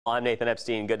I'm Nathan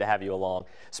Epstein. Good to have you along.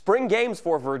 Spring games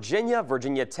for Virginia,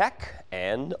 Virginia Tech,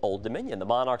 and Old Dominion. The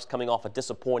Monarchs coming off a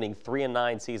disappointing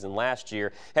 3-9 season last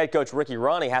year. Head coach Ricky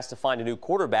Rahne has to find a new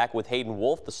quarterback with Hayden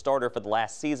Wolf, the starter for the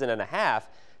last season and a half,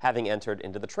 having entered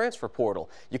into the transfer portal.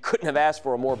 You couldn't have asked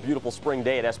for a more beautiful spring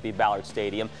day at SB Ballard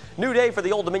Stadium. New day for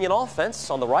the Old Dominion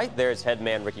offense. On the right, there's head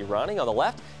man Ricky Rahne. On the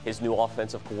left, his new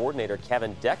offensive coordinator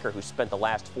Kevin Decker, who spent the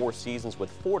last 4 seasons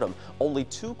with Fordham. Only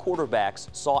 2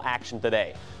 quarterbacks saw action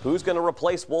today. Who's going to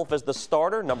replace Wolf as the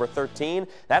starter? Number 13,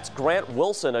 that's Grant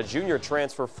Wilson, a junior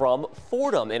transfer from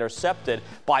Fordham, intercepted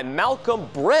by Malcolm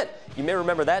Britt. You may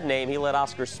remember that name. He led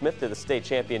Oscar Smith to the state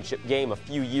championship game a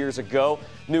few years ago.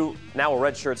 Now a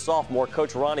redshirt sophomore,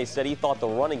 Coach Rahne said he thought the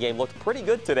running game looked pretty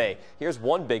good today. Here's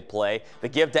one big play. The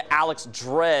give to Alex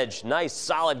Dredge. Nice,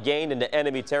 solid gain into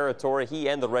enemy territory. He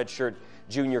and the redshirt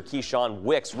junior Keyshawn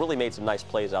Wicks really made some nice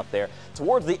plays out there.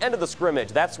 Towards the end of the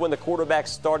scrimmage, that's when the quarterbacks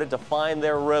started to find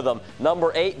their rhythm.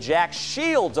 Number 8, Jack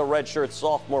Shields, a redshirt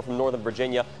sophomore from Northern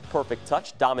Virginia. Perfect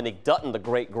touch. Dominic Dutton, the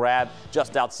great grab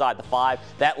just outside the 5.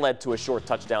 That led to a short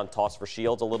touchdown toss for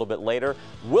Shields a little bit later.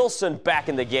 Wilson back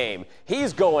in the game.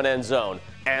 He's going end zone.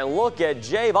 And look at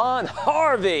Javon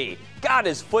Harvey. Got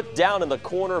his foot down in the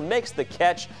corner, makes the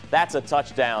catch. That's a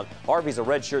touchdown. Harvey's a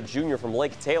redshirt junior from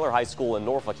Lake Taylor High School in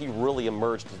Norfolk. He really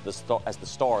emerged as the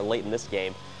star late in this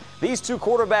game. These 2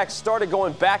 quarterbacks started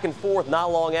going back and forth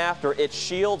not long after. It's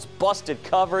Shields, busted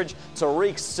coverage.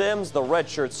 Tariq Sims, the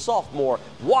redshirt sophomore,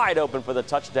 wide open for the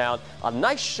touchdown. A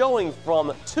nice showing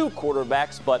from 2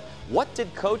 quarterbacks, but what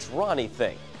did Coach Rahne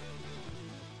think?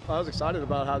 I was excited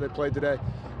about how they played today.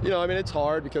 It's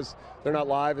hard because they're not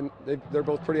live, and they're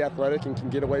both pretty athletic and can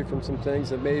get away from some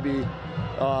things that maybe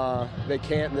they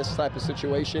can't in this type of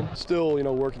situation. Still,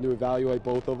 working to evaluate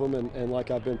both of them, and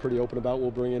like I've been pretty open about, we'll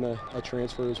bring in a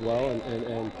transfer as well,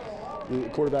 and the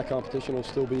quarterback competition will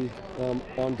still be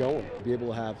ongoing. Be able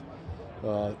to have,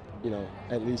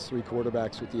 at least 3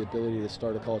 quarterbacks with the ability to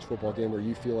start a college football game where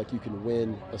you feel like you can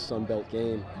win a Sun Belt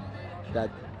game,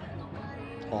 that's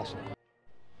awesome.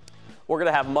 We're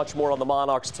going to have much more on the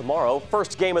Monarchs tomorrow.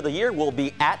 First game of the year will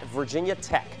be at Virginia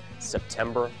Tech,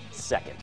 September 2nd.